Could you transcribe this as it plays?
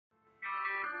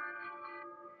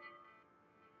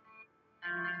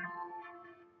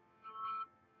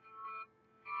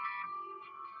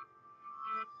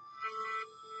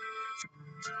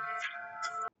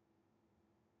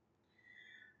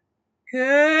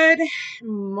Good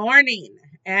morning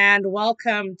and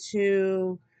welcome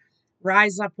to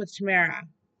Rise Up with Tamara,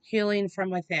 Healing from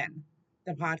Within,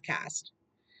 the podcast.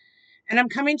 And I'm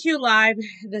coming to you live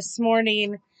this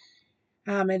morning,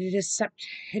 and it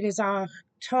is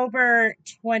October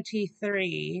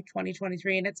 23,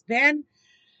 2023, and it's been,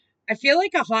 I feel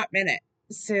like a hot minute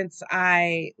since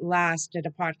I last did a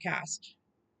podcast.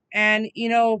 And,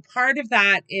 part of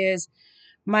that is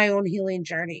my own healing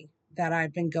journey that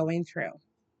I've been going through.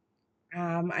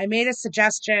 I made a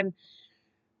suggestion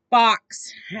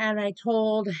box and I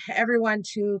told everyone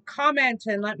to comment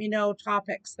and let me know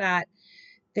topics that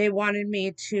they wanted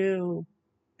me to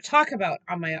talk about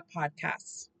on my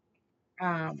podcasts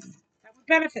that would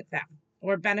benefit them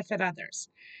or benefit others.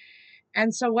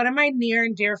 And so one of my near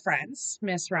and dear friends,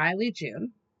 Miss Riley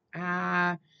June,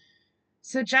 uh,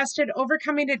 suggested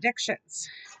overcoming addictions.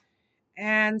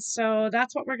 And so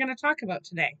that's what we're going to talk about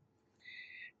today.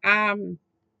 Um,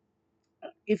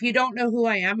 if you don't know who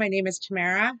I am, my name is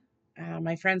Tamara.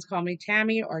 My friends call me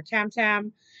Tammy or Tam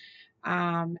Tam.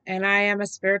 And I am a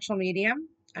spiritual medium.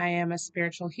 I am a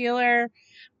spiritual healer.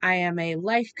 I am a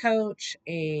life coach,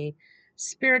 a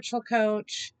spiritual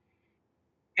coach,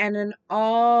 and an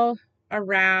all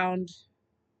around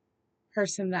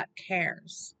person that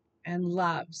cares and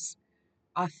loves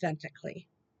authentically.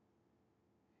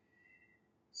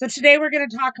 So today we're going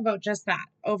to talk about just that,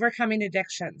 overcoming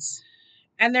addictions.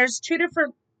 And there's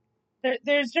different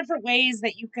ways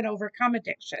that you can overcome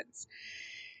addictions.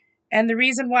 And the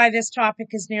reason why this topic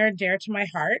is near and dear to my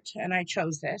heart, and I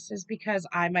chose this, is because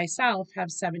I myself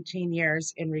have 17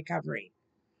 years in recovery.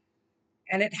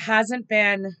 And it hasn't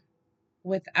been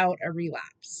without a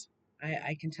relapse.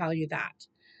 I can tell you that.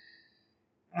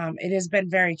 It has been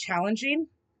very challenging,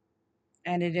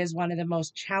 and it is one of the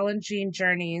most challenging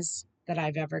journeys that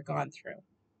I've ever gone through.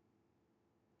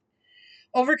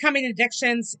 Overcoming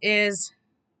addictions is,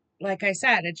 like I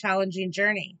said, a challenging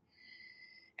journey.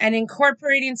 And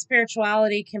incorporating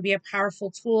spirituality can be a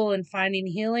powerful tool in finding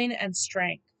healing and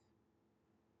strength.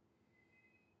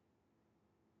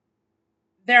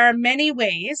 There are many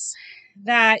ways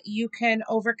that you can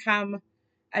overcome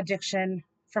addiction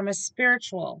from a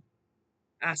spiritual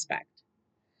aspect.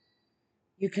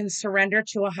 You can surrender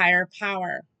to a higher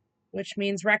power, which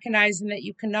means recognizing that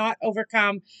you cannot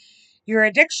overcome your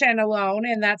addiction alone,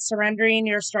 and that's surrendering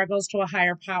your struggles to a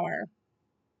higher power,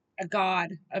 a God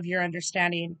of your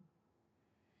understanding.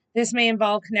 This may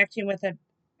involve connecting with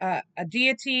a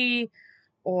deity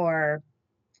or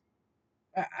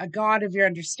a God of your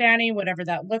understanding, whatever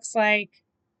that looks like,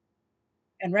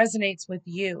 and resonates with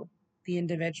you, the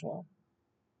individual.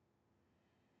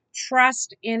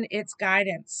 Trust in its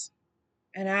guidance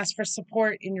and ask for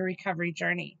support in your recovery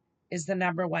journey is the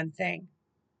number one thing.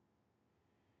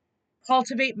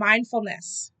 Cultivate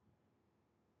mindfulness.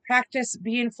 Practice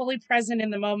being fully present in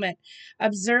the moment,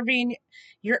 observing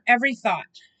your every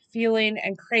thought, feeling,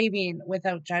 and craving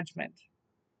without judgment.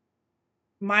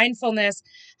 Mindfulness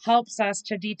helps us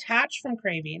to detach from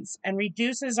cravings and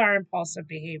reduces our impulsive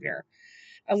behavior,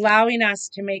 allowing us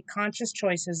to make conscious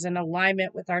choices in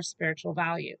alignment with our spiritual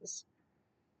values.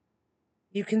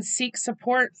 You can seek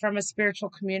support from a spiritual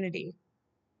community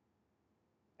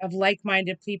of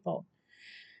like-minded people.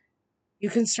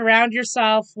 You can surround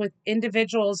yourself with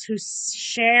individuals who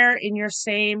share in your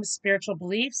same spiritual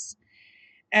beliefs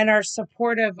and are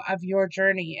supportive of your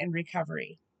journey in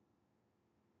recovery.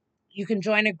 You can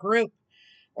join a group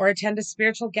or attend a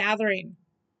spiritual gathering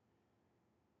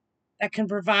that can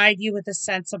provide you with a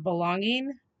sense of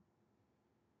belonging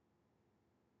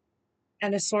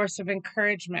and a source of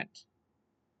encouragement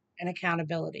and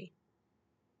accountability.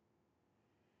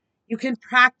 You can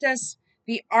practice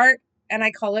the art, and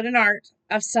I call it an art,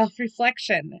 of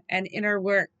self-reflection and inner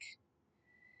work.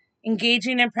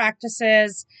 Engaging in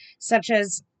practices such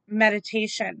as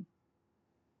meditation,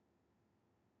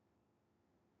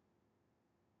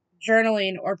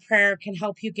 journaling, or prayer can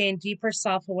help you gain deeper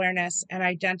self-awareness and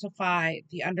identify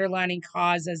the underlying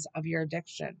causes of your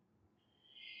addiction.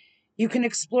 You can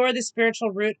explore the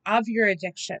spiritual root of your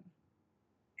addiction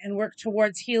and work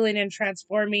towards healing and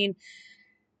transforming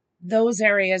those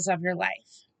areas of your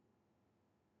life.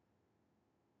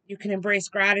 You can embrace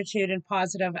gratitude and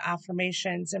positive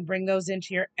affirmations and bring those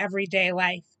into your everyday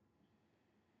life.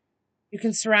 You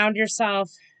can surround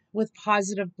yourself with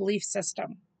positive belief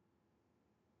system,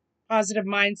 positive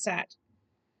mindset,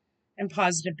 and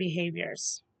positive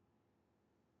behaviors.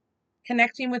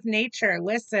 Connecting with nature.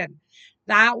 Listen,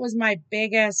 that was my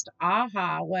biggest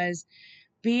aha, was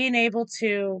being able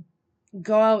to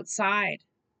go outside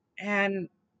and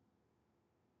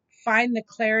find the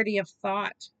clarity of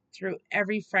thought through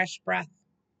every fresh breath.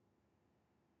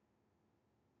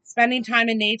 Spending time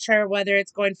in nature, whether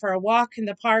it's going for a walk in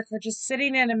the park or just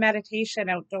sitting in a meditation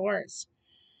outdoors.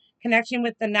 Connecting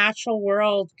with the natural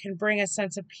world can bring a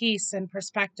sense of peace and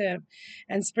perspective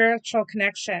and spiritual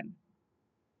connection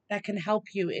that can help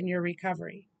you in your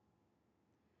recovery.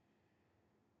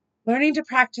 Learning to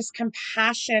practice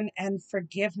compassion and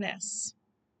forgiveness,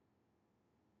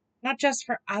 not just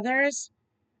for others,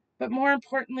 but more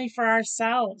importantly for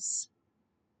ourselves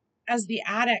as the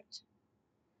addict.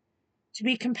 To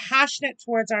be compassionate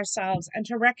towards ourselves and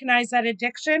to recognize that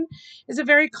addiction is a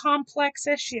very complex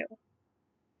issue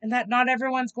and that not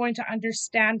everyone's going to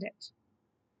understand it.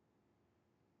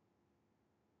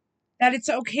 That it's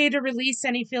okay to release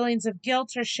any feelings of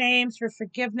guilt or shame through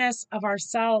forgiveness of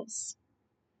ourselves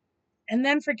and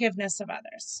then forgiveness of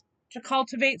others. To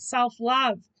cultivate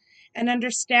self-love and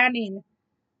understanding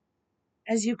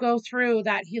as you go through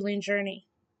that healing journey.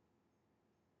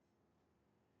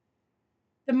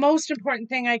 The most important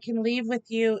thing I can leave with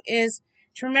you is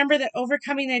to remember that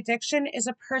overcoming addiction is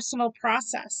a personal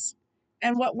process,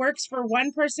 and what works for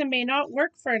one person may not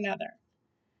work for another.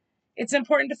 It's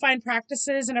important to find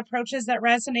practices and approaches that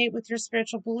resonate with your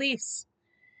spiritual beliefs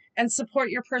and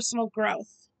support your personal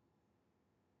growth.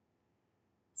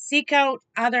 Seek out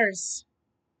others,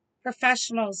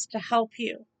 professionals to help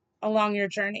you along your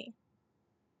journey.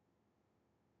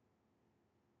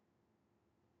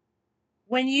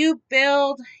 When you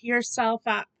build yourself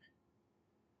up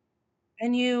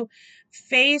and you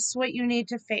face what you need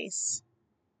to face,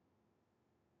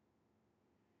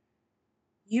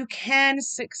 you can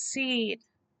succeed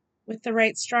with the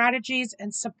right strategies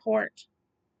and support.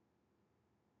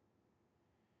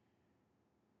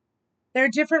 There are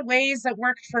different ways that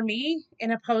worked for me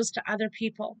in opposed to other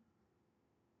people.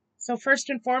 So first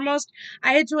and foremost,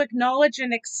 I had to acknowledge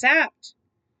and accept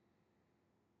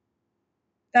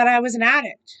that I was an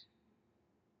addict.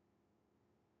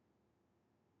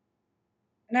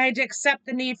 And I had to accept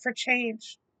the need for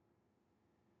change.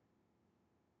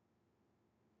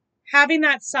 Having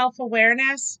that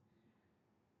self-awareness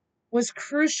was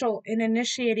crucial in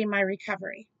initiating my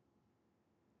recovery.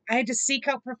 I had to seek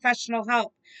out professional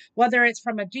help, whether it's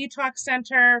from a detox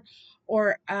center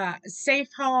or a safe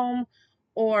home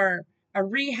or a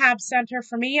rehab center.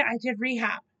 For me, I did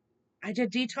rehab. I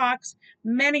did detox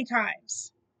many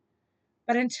times.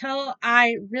 But until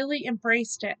I really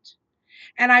embraced it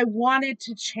and I wanted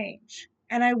to change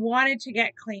and I wanted to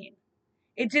get clean,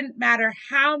 it didn't matter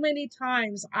how many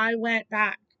times I went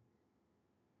back.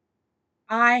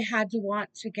 I had to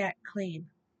want to get clean.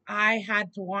 I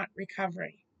had to want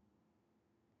recovery.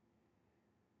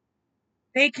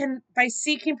 By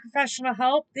seeking professional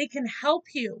help, they can help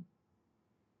you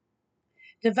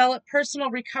develop personal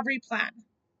recovery plan.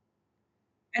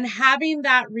 And having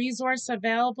that resource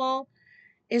available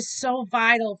is so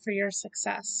vital for your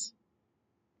success.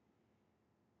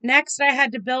 Next, I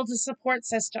had to build a support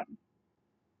system.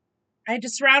 I had to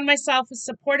surround myself with a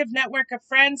supportive network of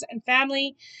friends and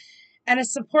family and a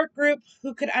support group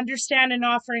who could understand and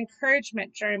offer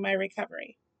encouragement during my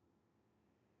recovery.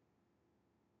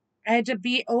 I had to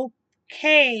be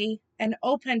okay and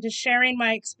open to sharing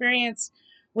my experience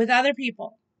with other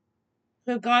people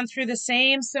who have gone through the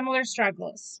same similar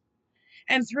struggles.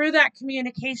 And through that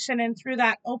communication and through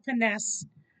that openness,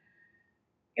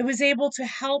 it was able to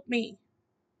help me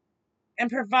and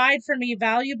provide for me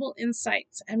valuable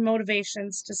insights and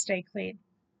motivations to stay clean.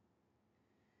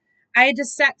 I had to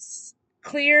set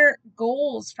clear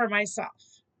goals for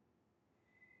myself,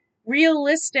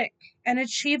 realistic and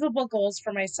achievable goals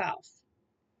for myself.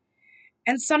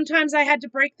 And sometimes I had to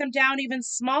break them down even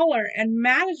smaller and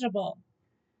manageable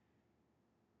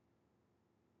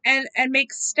and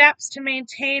make steps to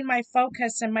maintain my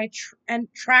focus and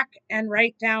and track and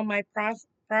write down my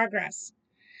progress.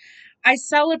 I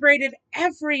celebrated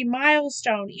every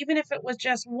milestone, even if it was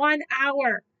just 1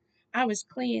 hour, I was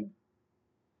clean.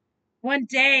 1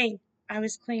 day, I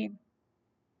was clean.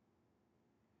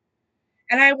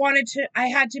 And I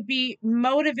had to be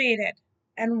motivated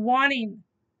and wanting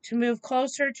to move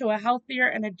closer to a healthier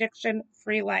and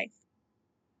addiction-free life.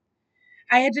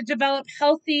 I had to develop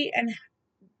healthy and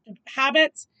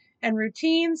habits and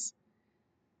routines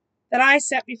that I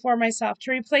set before myself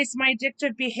to replace my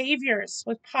addictive behaviors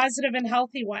with positive and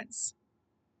healthy ones.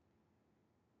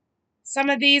 Some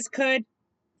of these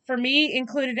for me,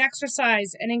 included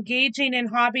exercise and engaging in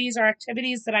hobbies or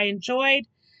activities that I enjoyed,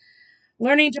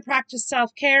 learning to practice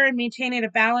self-care and maintaining a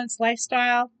balanced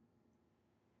lifestyle,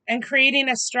 and creating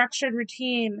a structured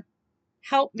routine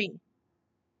helped me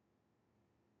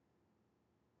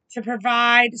to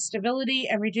provide stability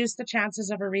and reduce the chances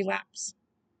of a relapse.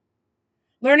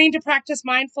 Learning to practice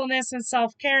mindfulness and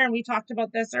self-care, and we talked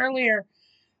about this earlier.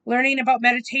 Learning about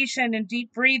meditation and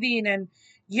deep breathing and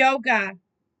yoga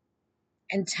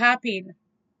and tapping.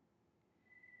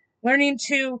 Learning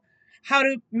how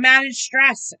to manage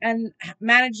stress and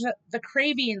manage the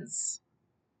cravings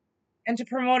and to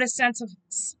promote a sense of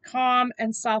calm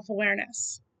and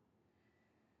self-awareness.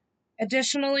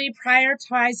 Additionally,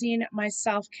 prioritizing my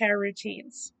self-care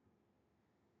routines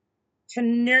to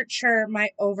nurture my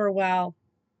overall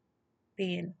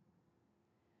being.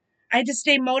 I had to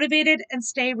stay motivated and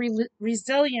stay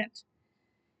resilient,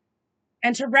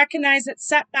 and to recognize that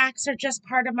setbacks are just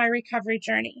part of my recovery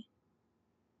journey.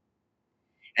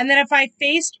 And that if I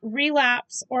faced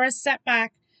relapse or a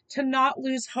setback, to not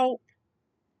lose hope,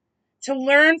 to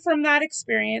learn from that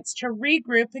experience, to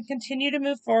regroup and continue to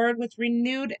move forward with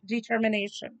renewed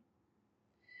determination.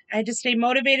 I had to stay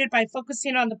motivated by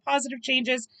focusing on the positive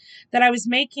changes that I was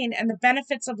making and the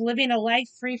benefits of living a life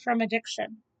free from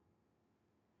addiction.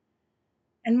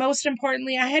 And most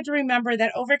importantly, I had to remember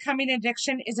that overcoming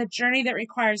addiction is a journey that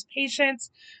requires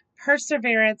patience,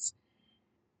 perseverance,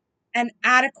 and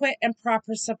adequate and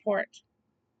proper support.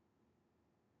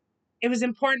 It was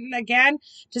important, again,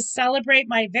 to celebrate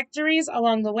my victories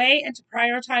along the way and to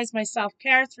prioritize my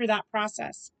self-care through that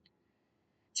process.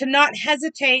 To not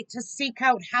hesitate to seek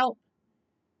out help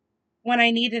when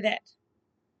I needed it.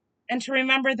 And to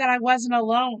remember that I wasn't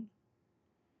alone.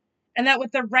 And that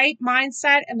with the right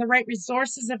mindset and the right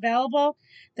resources available,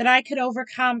 that I could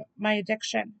overcome my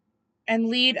addiction and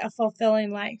lead a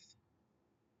fulfilling life.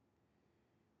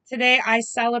 Today, I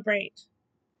celebrate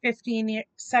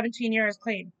 17 years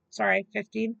clean. Sorry,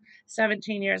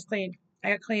 17 years clean. I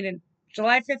got clean in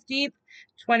July 15th,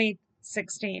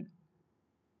 2016.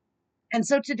 And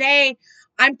so today,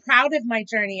 I'm proud of my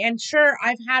journey. And sure,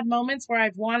 I've had moments where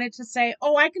I've wanted to say,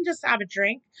 oh, I can just have a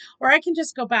drink, or I can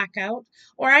just go back out,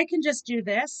 or I can just do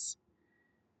this.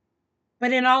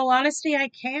 But in all honesty, I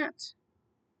can't.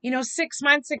 6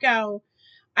 months ago,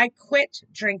 I quit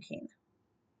drinking.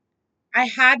 I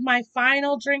had my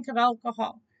final drink of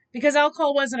alcohol because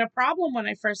alcohol wasn't a problem when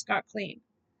I first got clean.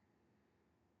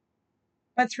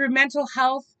 But through mental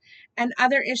health and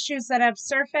other issues that have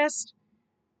surfaced,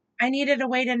 I needed a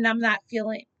way to numb that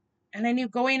feeling. And I knew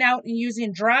going out and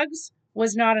using drugs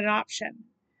was not an option.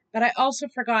 But I also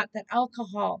forgot that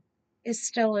alcohol is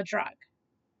still a drug.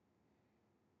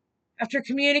 After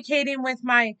communicating with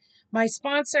my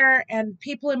sponsor and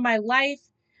people in my life,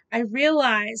 I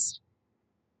realized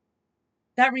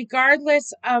that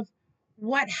regardless of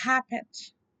what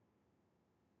happened,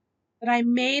 that I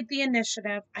made the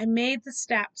initiative, I made the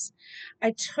steps,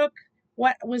 I took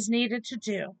what was needed to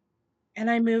do, and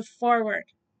I moved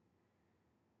forward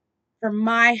for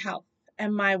my health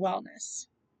and my wellness.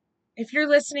 If you're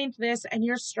listening to this and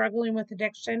you're struggling with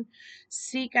addiction,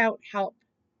 seek out help.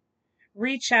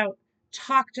 Reach out,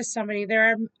 talk to somebody.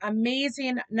 There are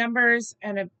amazing numbers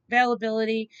and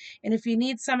availability. And if you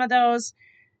need some of those,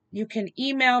 you can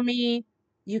email me.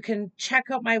 You can check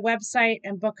out my website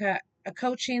and book a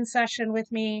coaching session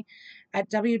with me at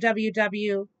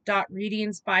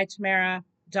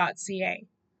www.readingsbytamara.ca.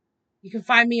 You can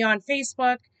find me on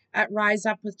Facebook at Rise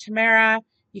Up with Tamara.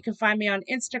 You can find me on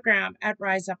Instagram at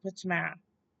Rise Up with Tamara.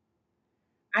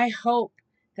 I hope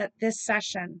that this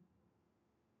session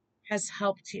has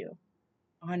helped you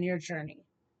on your journey.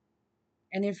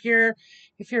 And if you're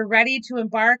ready to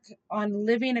embark on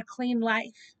living a clean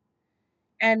life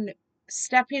and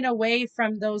stepping away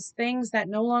from those things that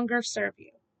no longer serve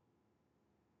you,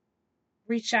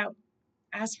 reach out,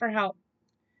 ask for help,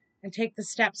 and take the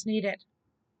steps needed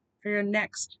for your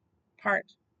next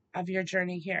part of your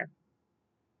journey here.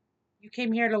 You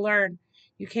came here to learn,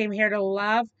 you came here to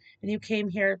love, and you came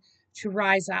here to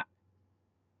rise up.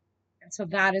 And so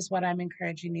that is what I'm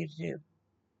encouraging you to do.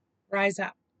 Rise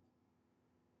up.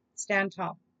 Stand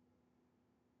tall.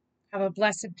 Have a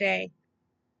blessed day.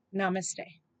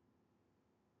 Namaste.